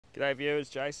G'day viewers,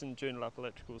 Jason, Joondalup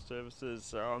Electrical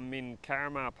Services. I'm in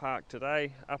Carramar Park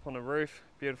today, up on a roof,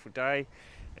 beautiful day,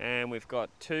 and we've got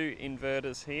two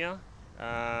inverters here,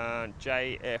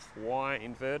 JFY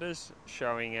inverters,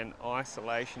 showing an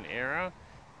isolation error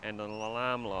and an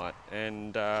alarm light.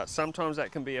 And sometimes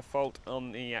that can be a fault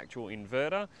on the actual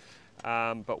inverter,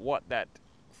 but what that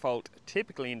fault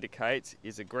typically indicates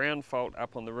is a ground fault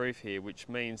up on the roof here, which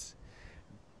means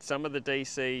some of the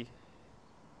DC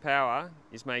power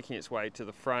is making its way to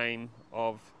the frame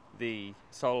of the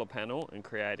solar panel and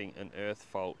creating an earth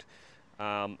fault,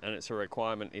 and it's a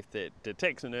requirement if it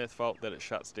detects an earth fault that it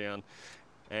shuts down.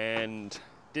 And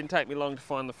didn't take me long to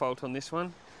find the fault on this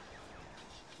one.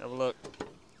 Have a look.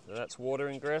 So that's water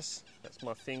ingress. That's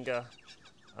my finger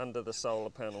under the solar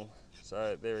panel,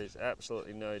 so there is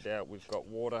absolutely no doubt we've got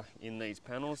water in these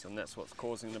panels, and that's what's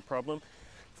causing the problem.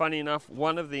 Funny enough,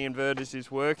 one of the inverters is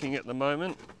working at the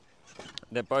moment.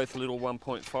 They're both little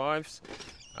 1.5s.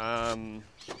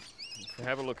 If we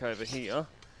have a look over here,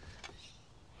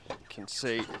 you can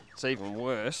see it's even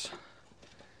worse.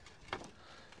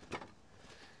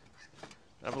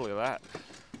 Have a look at that.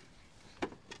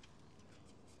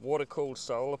 Water-cooled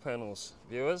solar panels,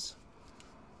 viewers.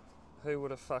 Who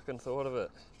would have fucking thought of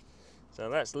it? So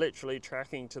that's literally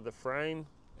tracking to the frame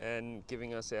and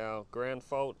giving us our ground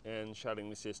fault and shutting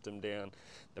the system down.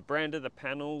 The brand of the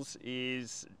panels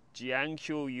is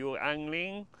Jiangsu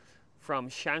Yuangling from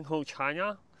Shanghai,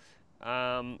 China.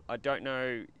 I don't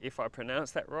know if I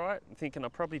pronounced that right. I'm thinking I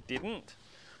probably didn't.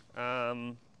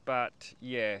 But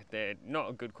yeah, they're not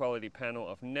a good quality panel.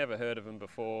 I've never heard of them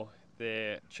before.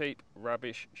 They're cheap,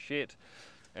 rubbish shit.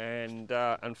 And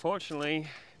unfortunately,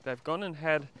 they've gone and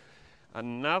had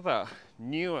another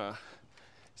newer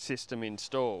system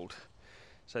installed.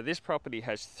 So this property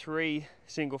has 3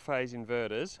 single-phase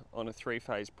inverters on a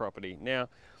 3-phase property. Now,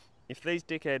 if these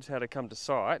dickheads had come to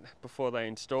site before they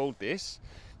installed this,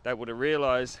 they would have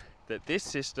realised that this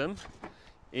system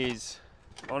is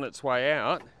on its way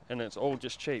out and it's all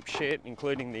just cheap shit,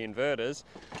 including the inverters.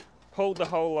 Pulled the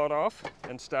whole lot off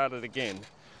and started again.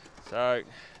 So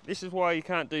this is why you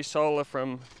can't do solar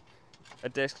from a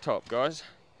desktop, guys,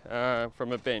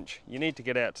 from a bench. You need to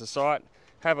get out to site,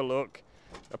 have a look,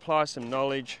 apply some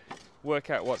knowledge, work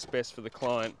out what's best for the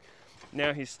client.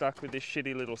 Now he's stuck with this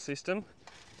shitty little system,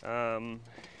 and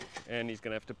he's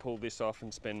going to have to pull this off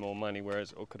and spend more money,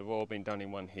 whereas it could have all been done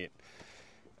in one hit.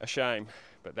 A shame,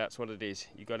 but that's what it is.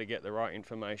 You've got to get the right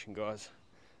information, guys.